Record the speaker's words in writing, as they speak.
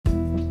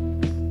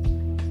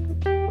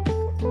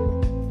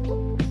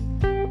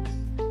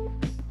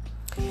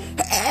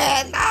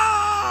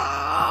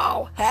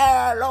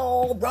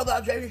Hello,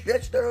 brothers and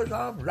sisters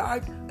of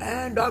light,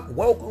 and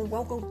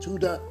welcome to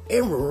the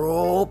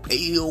Emerald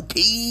Pill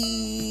King.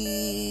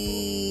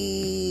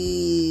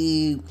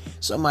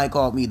 Somebody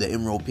called me the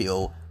Emerald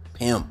Pill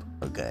Pimp.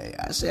 Okay,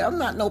 I say I'm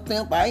not no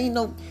pimp. I ain't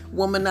no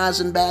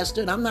womanizing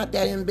bastard. I'm not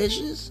that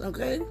ambitious.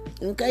 Okay,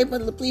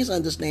 but please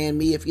understand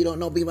me. If you don't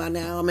know me by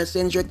now, I'm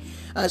eccentric,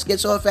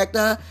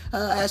 schizoaffective,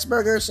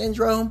 Asperger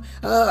syndrome,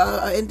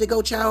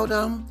 indigo child,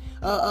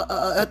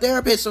 a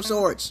therapist of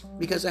sorts,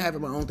 because I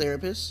have my own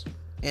therapist.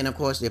 And of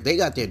course, if they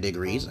got their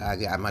degrees, I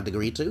got my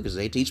degree too, because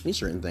they teach me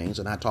certain things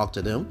and I talk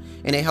to them,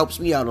 and it helps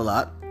me out a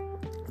lot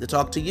to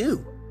talk to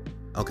you.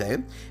 Okay,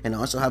 and I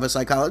also have a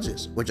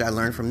psychologist, which I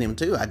learned from them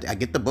too. I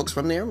get the books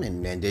from them,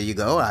 and there you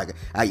go.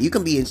 You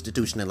can be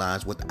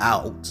institutionalized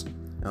without,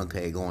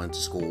 going to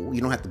school. You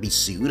don't have to be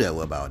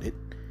pseudo about it.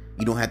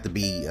 You don't have to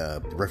be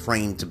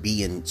refrained to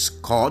being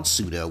called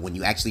pseudo when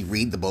you actually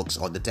read the books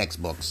or the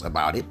textbooks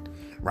about it,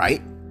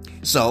 right?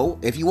 So,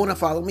 if you want to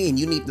follow me and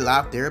you need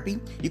live therapy,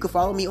 you can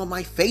follow me on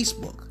my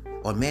Facebook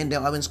on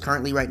Mandel Evans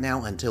currently right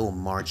now until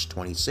March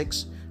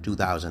 26,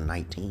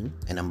 2019.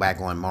 And I'm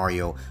back on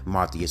Mario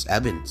Marthius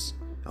Evans,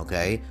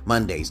 okay?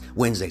 Mondays,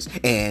 Wednesdays,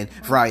 and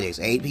Fridays,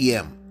 8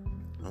 p.m.,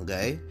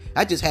 okay?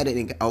 I just had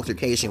an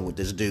altercation with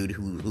this dude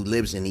who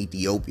lives in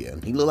Ethiopia.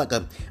 He looked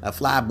like a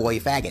fly boy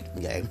faggot,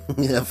 okay?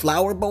 A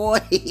flower boy?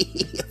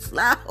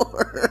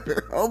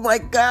 Flower. Oh, my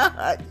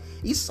God.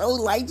 He's so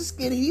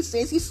light-skinned. He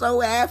says he's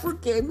so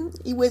African.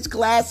 He wears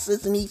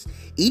glasses, and he's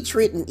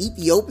Eritrean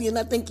Ethiopian,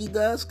 I think he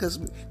does. Because,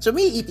 to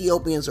me,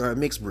 Ethiopians are a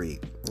mixed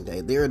breed,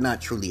 okay? They're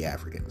not truly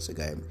Africans,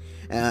 okay?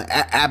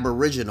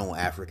 Aboriginal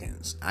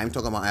Africans. I'm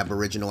talking about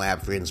Aboriginal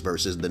Africans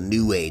versus the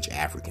New Age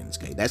Africans,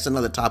 okay? That's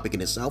another topic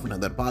in itself,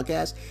 another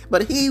podcast.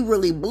 But he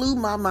really blew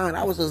my mind.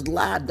 I was just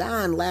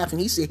dying laughing.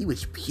 He said he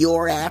was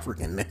pure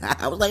African.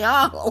 I was like,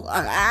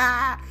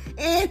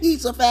 and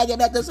he's a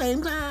faggot at the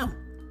same time.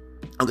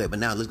 Okay, but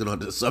now let's get on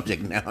to the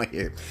subject now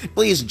here.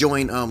 Please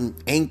join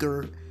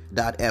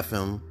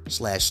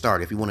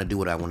anchor.fm/start if you want to do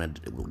what I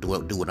want to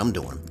do what I'm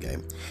doing, okay?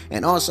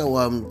 And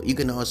also, you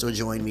can also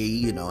join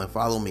me, and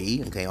follow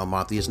me, okay, on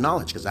Marthius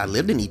Knowledge, because I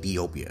lived in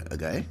Ethiopia,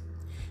 okay?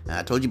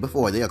 I told you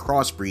before, they're a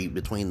crossbreed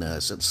between the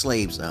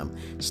slaves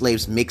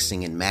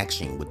mixing and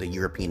matching with the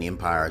European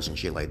empires and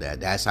shit like that.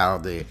 That's how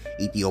the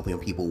Ethiopian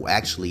people were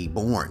actually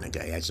born,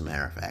 okay, as a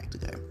matter of fact,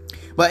 okay?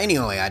 But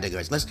anyway, I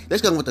digress.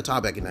 Let's go with the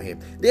topic in here.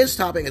 This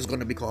topic is going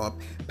to be called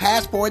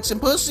Passports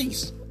and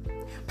Pussies.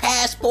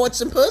 Passports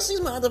and pussies,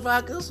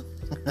 motherfuckers.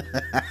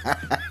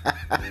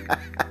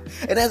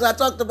 And as I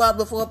talked about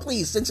before,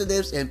 please,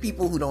 sensitives and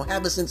people who don't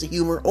have a sense of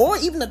humor, or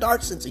even a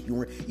dark sense of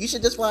humor, you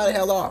should just fly the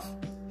hell off.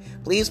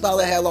 Please fly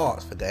the hell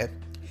off, okay?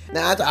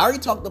 Now, I already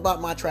talked about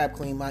my trap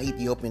queen, my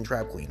Ethiopian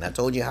trap queen. I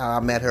told you how I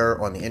met her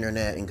on the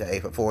internet, okay,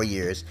 for 4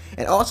 years,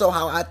 and also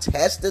how I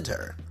tested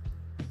her.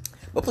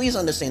 But please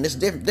understand, there's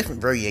different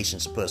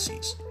variations of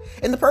pussies.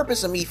 And the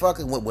purpose of me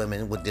fucking with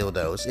women with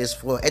dildos is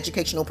for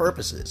educational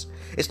purposes.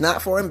 It's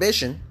not for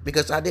ambition,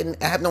 because I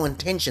have no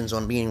intentions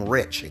on being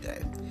rich,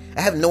 okay?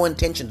 I have no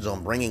intentions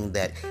on bringing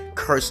that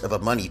curse of a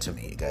money to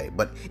me, okay?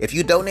 But if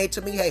you donate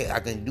to me, hey, I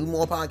can do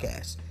more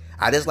podcasts.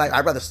 I'd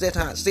rather sit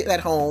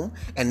at home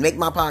and make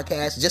my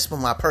podcast just for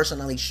my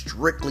personality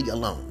strictly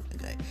alone,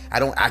 okay?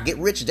 I get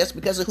rich just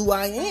because of who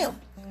I am.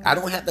 I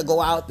don't have to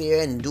go out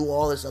there and do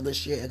all this other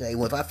shit. Okay,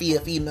 well, if I feel a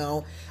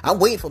female, I'm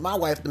waiting for my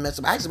wife to mess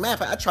up. As a matter of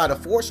fact, I try to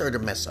force her to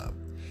mess up.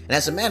 And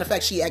as a matter of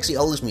fact, she actually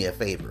owes me a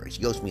favor.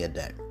 She owes me a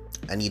debt.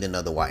 I need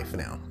another wife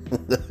now.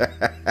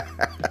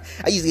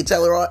 I usually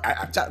tell her,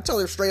 tell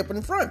her straight up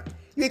in front.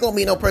 You ain't gonna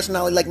be no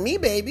personality like me,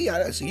 baby.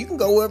 So you can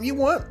go wherever you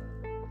want.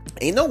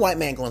 Ain't no white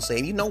man gonna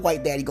save you. No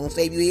white daddy gonna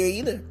save you here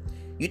either.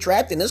 You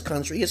trapped in this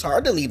country. It's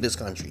hard to leave this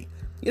country.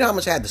 You know how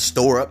much I had to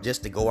store up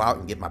just to go out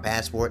and get my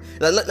passport?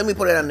 Let me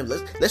put it on.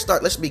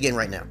 Let's begin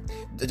right now.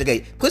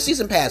 Okay,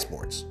 pussies and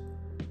passports.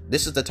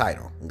 This is the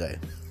title, okay?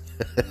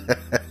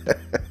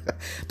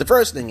 The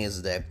first thing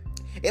is that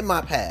in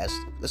my past,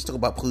 let's talk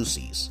about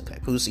pussies, okay?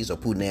 Pussies or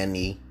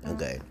punani,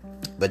 okay?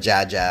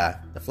 Vajaja,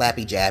 the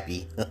flappy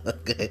jappy,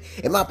 okay?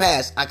 In my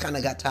past, I kind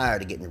of got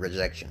tired of getting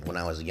rejection when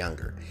I was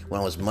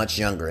much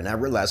younger, and I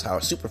realized how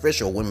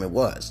superficial women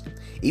was.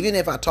 Even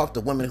if I talked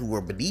to women who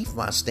were beneath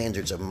my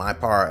standards of my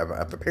part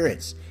of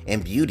appearance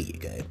and beauty,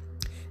 okay?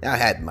 Now, I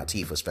had my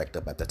teeth was specked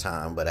up at the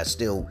time, but I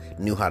still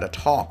knew how to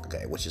talk,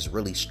 okay, which is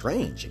really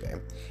strange, okay?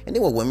 And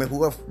there were women who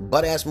were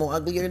butt-ass more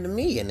uglier than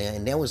me,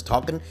 and they was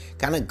talking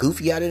kind of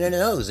goofy out of their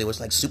nose. It was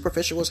like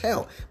superficial as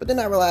hell. But then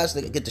I realized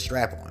they could get the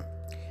strap on.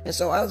 And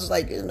so I was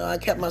like, I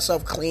kept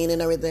myself clean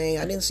and everything.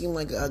 I didn't seem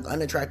like an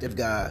unattractive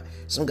guy.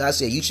 Some guy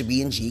said, you should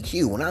be in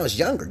GQ. When I was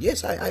younger,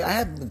 yes, I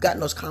have gotten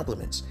those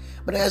compliments.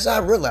 But as I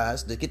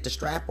realized to get the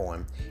strap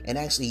on and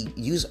actually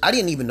I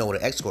didn't even know what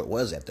an escort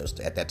was at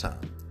that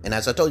time. And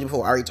as I told you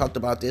before, I already talked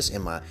about this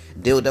in my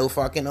dildo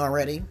fucking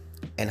already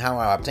and how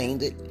I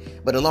obtained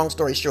it. But a long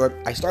story short,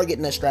 I started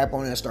getting that strap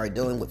on and I started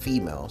dealing with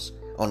females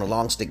on a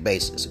long stick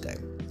basis, okay?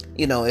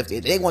 if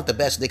they want the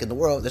best dick in the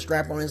world, the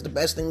strap-on is the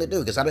best thing to do.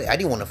 Because I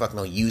didn't want to fuck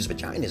no used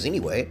vaginas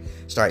anyway.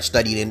 Start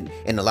studying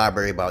in the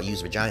library about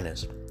used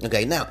vaginas.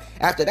 Okay, now,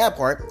 at that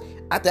point,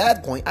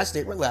 I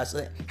still realized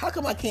that, how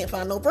come I can't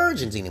find no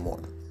virgins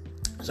anymore?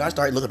 So I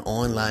started looking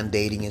online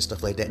dating and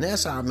stuff like that. And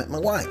that's how I met my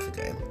wife,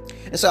 okay?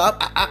 And so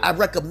I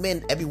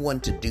recommend everyone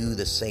to do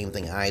the same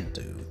thing I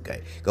do,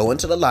 okay? Go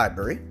into the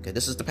library. Okay,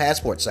 this is the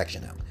passport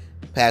section now.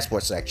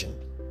 Passport section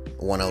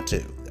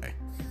 102.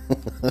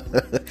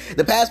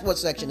 The passport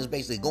section is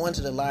basically going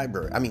to the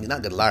library. I mean,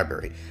 not the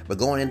library, but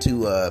going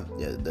into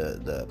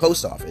the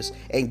post office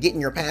and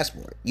getting your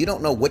passport. You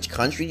don't know which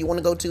country you want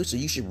to go to, so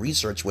you should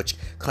research which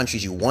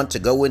countries you want to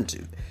go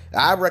into.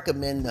 I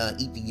recommend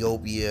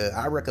Ethiopia.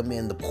 I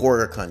recommend the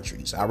poorer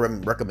countries. I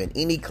recommend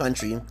any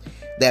country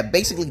that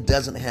basically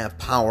doesn't have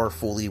power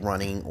fully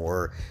running,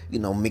 or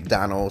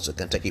McDonald's or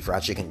Kentucky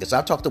Fried Chicken. Because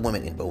I've talked to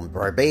women in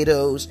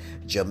Barbados,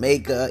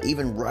 Jamaica,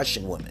 even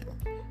Russian women.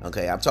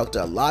 Okay, I've talked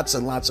to lots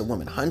and lots of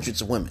women,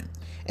 hundreds of women.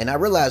 And I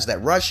realized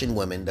that Russian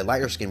women, the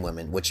lighter-skinned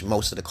women, which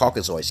most of the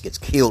Caucasoids gets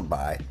killed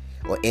by,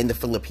 or in the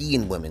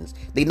Philippine women,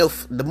 they know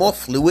the more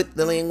fluid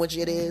the language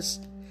it is,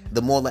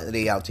 the more likely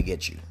they out to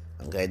get you.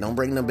 Okay, don't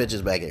bring them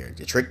bitches back here.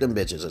 You trick them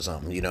bitches or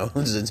something, you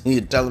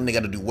tell them they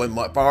got to do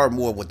far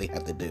more of what they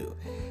have to do.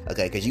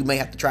 Okay, because you may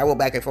have to travel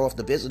back and forth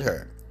to visit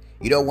her.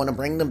 You don't want to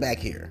bring them back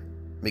here,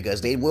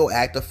 because they will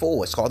act a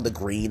fool. It's called the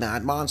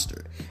green-eyed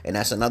monster. And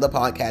that's another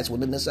podcast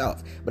within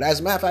itself. But as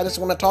a matter of fact, I just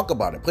want to talk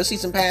about it.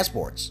 Pussies and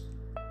passports.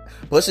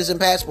 Pussies and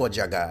passports,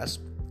 y'all guys.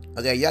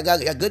 Okay, y'all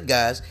good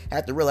guys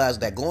have to realize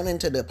that going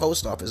into the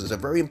post office is a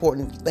very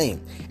important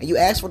thing. And you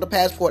ask for the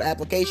passport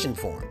application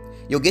form.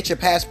 You'll get your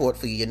passport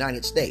for the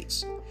United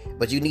States.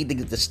 But you need to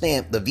get the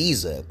stamp, the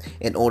visa,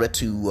 in order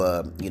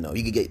to, you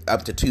can get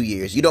up to 2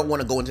 years. You don't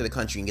want to go into the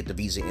country and get the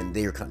visa in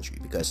their country,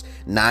 because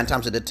 9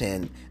 times out of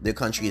 10, their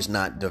country is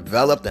not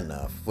developed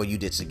enough for you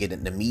to get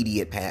an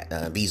immediate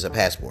visa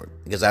passport.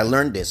 Because I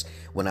learned this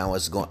when I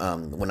was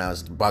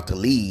about to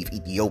leave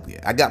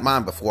Ethiopia. I got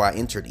mine before I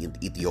entered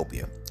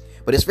Ethiopia.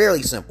 But it's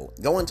fairly simple.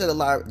 Go into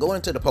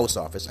the post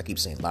office. I keep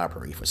saying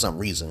library for some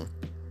reason.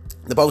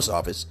 The post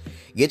office,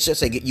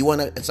 you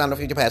want to sign up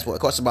for your passport. It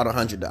costs about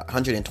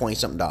 $120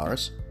 something,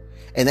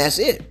 and that's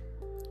it.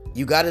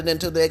 You got it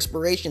until the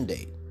expiration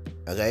date,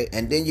 okay?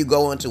 And then you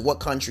go into what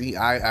country.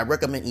 I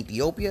recommend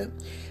Ethiopia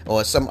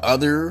or some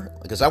other,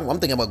 because I'm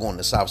thinking about going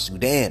to South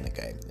Sudan,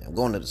 okay? I'm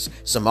going to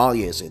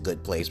Somalia is a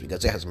good place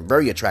because it has some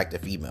very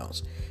attractive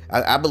females.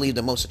 I believe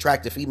the most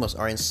attractive females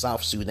are in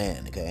South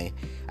Sudan, okay?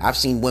 I've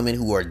seen women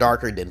who are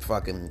darker than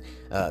fucking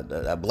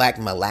black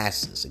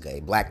molasses, okay?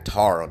 Black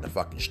tar on the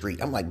fucking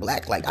street. I'm like,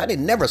 I did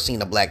never seen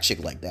a black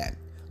chick like that.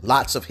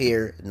 Lots of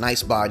hair,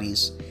 nice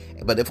bodies.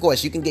 But of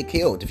course, you can get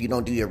killed if you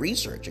don't do your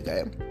research,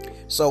 okay?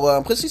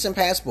 So, pussies and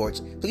passports,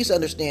 please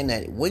understand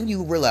that when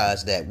you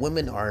realize that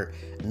women are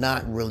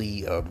not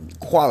really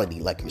quality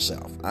like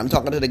yourself. I'm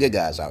talking to the good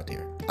guys out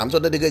there. I'm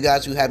talking to the good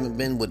guys who haven't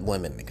been with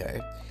women, okay?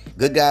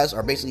 Good guys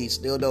are basically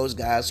still those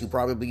guys who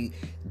probably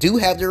do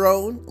have their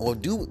own, or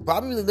do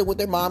probably live with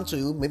their mom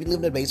too. Maybe live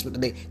in the basement.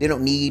 They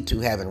don't need to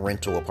have a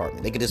rental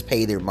apartment. They could just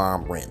pay their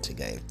mom rent,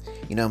 okay?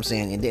 You know what I'm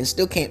saying? And then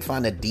still can't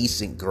find a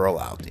decent girl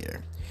out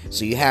there.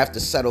 So you have to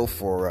settle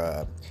for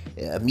a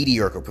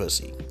mediocre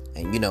pussy.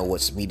 And you know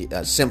what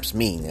simps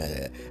mean.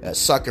 A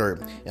sucker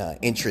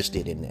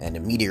interested in a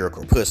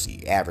mediocre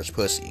pussy, average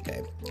pussy,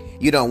 okay?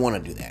 You don't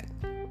want to do that.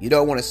 You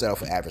don't want to settle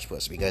for average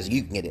pussy, because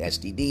you can get an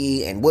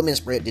STD, and women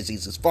spread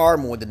diseases far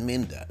more than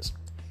men does.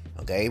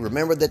 Okay,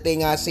 remember the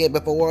thing I said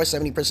before?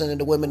 70% of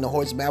the women, the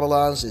horse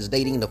Babylons, is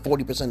dating the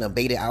 40% of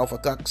beta alpha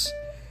cucks.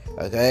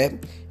 Okay,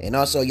 and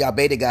also y'all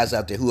beta guys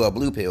out there who are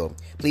blue pill,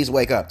 please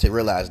wake up to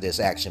realize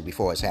this action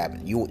before it's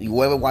happened.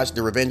 You ever watch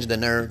The Revenge of the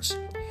Nerds?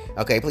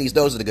 Okay, please,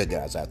 those are the good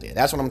guys out there.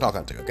 That's what I'm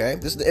talking to, okay?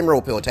 This is the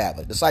Emerald Pill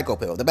tablet, the Psycho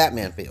Pill, the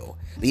Batman Pill,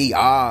 the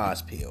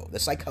Oz Pill, the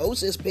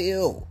Psychosis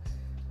Pill.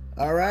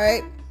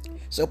 Alright?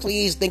 So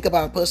please think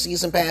about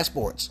pussies and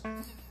passports.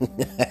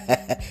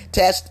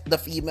 Test the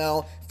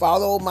female.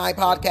 Follow my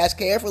podcast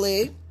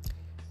carefully,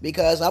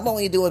 because I'm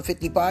only doing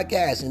 50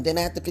 podcasts. And then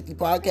after 50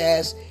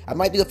 podcasts, I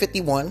might do a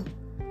 51.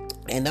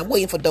 And I'm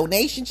waiting for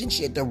donations and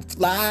shit to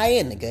fly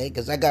in, okay?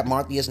 Because I got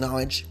Martha's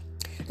Knowledge.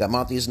 Got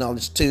Martha's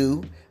Knowledge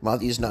 2,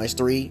 Martha's Knowledge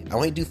 3. I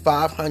only do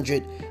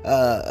 500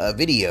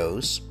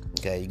 videos.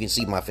 Okay, you can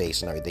see my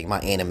face and everything. My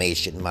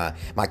animation,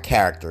 my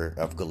character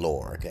of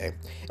galore, okay?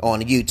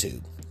 On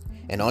YouTube.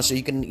 And also,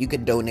 you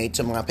can donate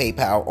to my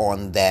PayPal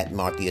on that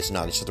Martha's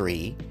Knowledge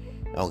 3,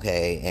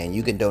 okay? And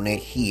you can donate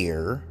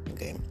here,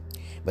 okay?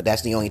 But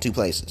that's the only 2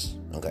 places,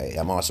 okay?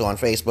 I'm also on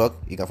Facebook.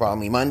 You can follow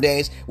me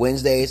Mondays,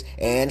 Wednesdays,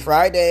 and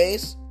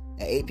Fridays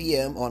at 8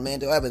 p.m. on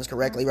Mando Evans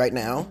correctly right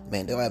now.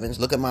 Mando Evans.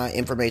 Look at my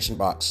information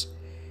box.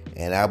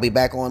 And I'll be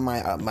back on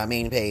my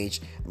main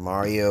page,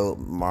 Mario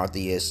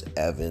Marthius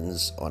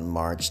Evans, on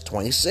March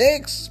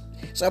 26th.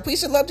 So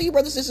peace and love to you,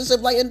 brothers and sisters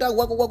of Light and Dark.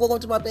 Welcome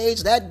to my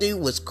page. That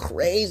dude was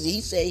crazy.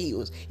 He said he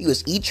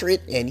was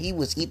Etrit, and he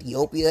was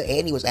Ethiopia,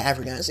 and he was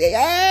African. I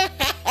say,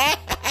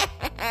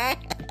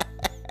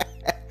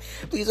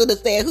 please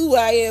understand who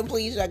I am,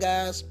 please, y'all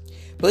guys.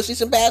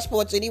 Pussies and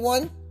passports,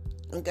 anyone?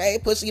 Okay,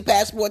 pussy,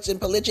 passports, and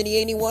polygyny,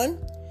 anyone?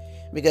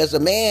 Because a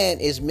man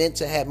is meant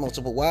to have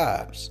multiple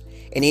wives.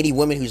 And any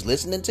woman who's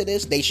listening to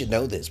this, they should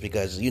know this.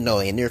 Because,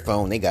 in their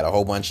phone, they got a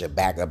whole bunch of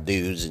backup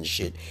dudes and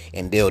shit.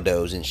 And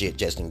dildos and shit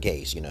just in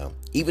case,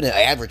 Even an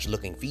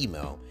average-looking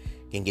female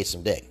can get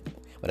some dick.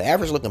 But an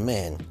average-looking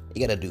man,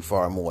 you got to do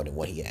far more than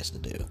what he has to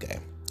do, okay?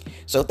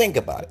 So think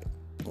about it,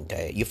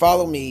 okay? You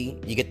follow me,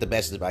 you get the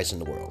best advice in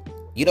the world.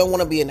 You don't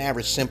want to be an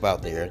average simp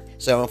out there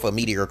selling for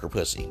mediocre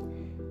pussy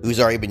who's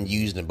already been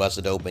used and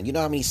busted open. You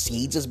know how many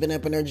seeds has been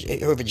up in her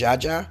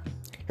vajayjay?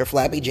 Her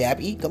flappy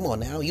jappy? Come on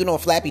now. You know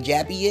what flappy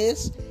jappy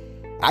is?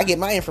 I get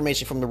my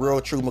information from the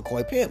real true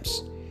McCoy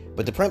pimps.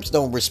 But the pimps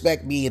don't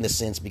respect me in a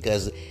sense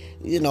because,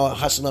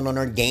 hustling on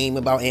their game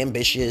about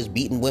ambitious,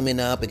 beating women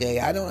up. Okay,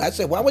 I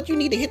said, why would you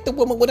need to hit the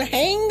woman with a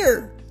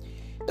hanger?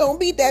 Don't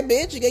beat that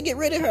bitch. You gotta get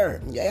rid of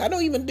her. Yeah, I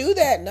don't even do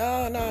that.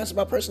 No, it's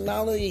about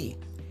personality.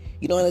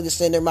 You don't have to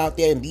send them out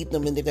there and beat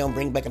them and they don't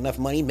bring back enough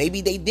money.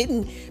 Maybe they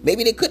didn't.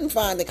 Maybe they couldn't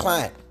find the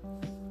client.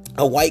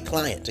 A white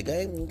client,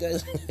 okay?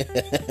 Because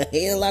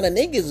ain't a lot of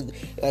niggas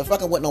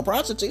fucking with no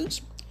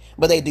prostitutes.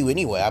 But they do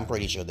anyway. I'm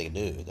pretty sure they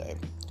do, okay?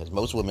 Because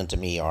most women to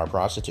me are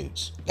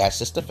prostitutes. That's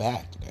just a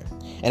fact, okay?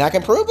 And I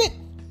can prove it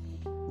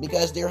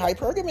because they're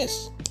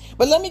hypergamous.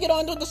 But let me get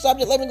on to the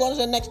subject. Let me go on to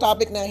the next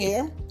topic now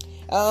here.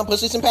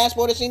 Pussies and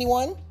passports,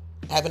 anyone?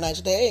 Have a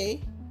nice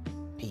day.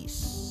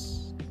 Peace.